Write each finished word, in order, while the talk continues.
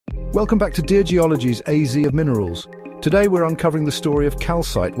Welcome back to Dear Geology's AZ of Minerals. Today we're uncovering the story of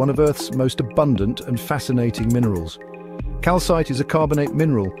calcite, one of Earth's most abundant and fascinating minerals. Calcite is a carbonate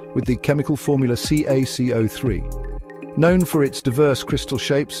mineral with the chemical formula CaCO3. Known for its diverse crystal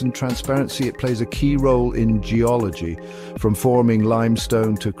shapes and transparency, it plays a key role in geology, from forming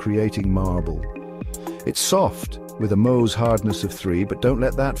limestone to creating marble. It's soft, with a Mohs hardness of 3, but don't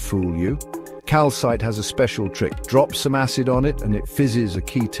let that fool you. Calcite has a special trick. Drop some acid on it and it fizzes, a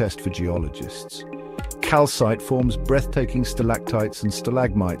key test for geologists. Calcite forms breathtaking stalactites and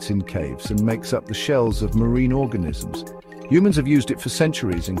stalagmites in caves and makes up the shells of marine organisms. Humans have used it for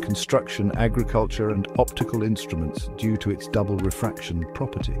centuries in construction, agriculture, and optical instruments due to its double refraction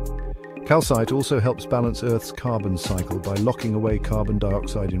property. Calcite also helps balance Earth's carbon cycle by locking away carbon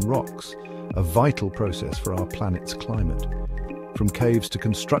dioxide in rocks, a vital process for our planet's climate. From caves to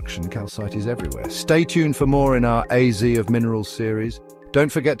construction, calcite is everywhere. Stay tuned for more in our AZ of Minerals series.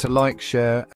 Don't forget to like, share,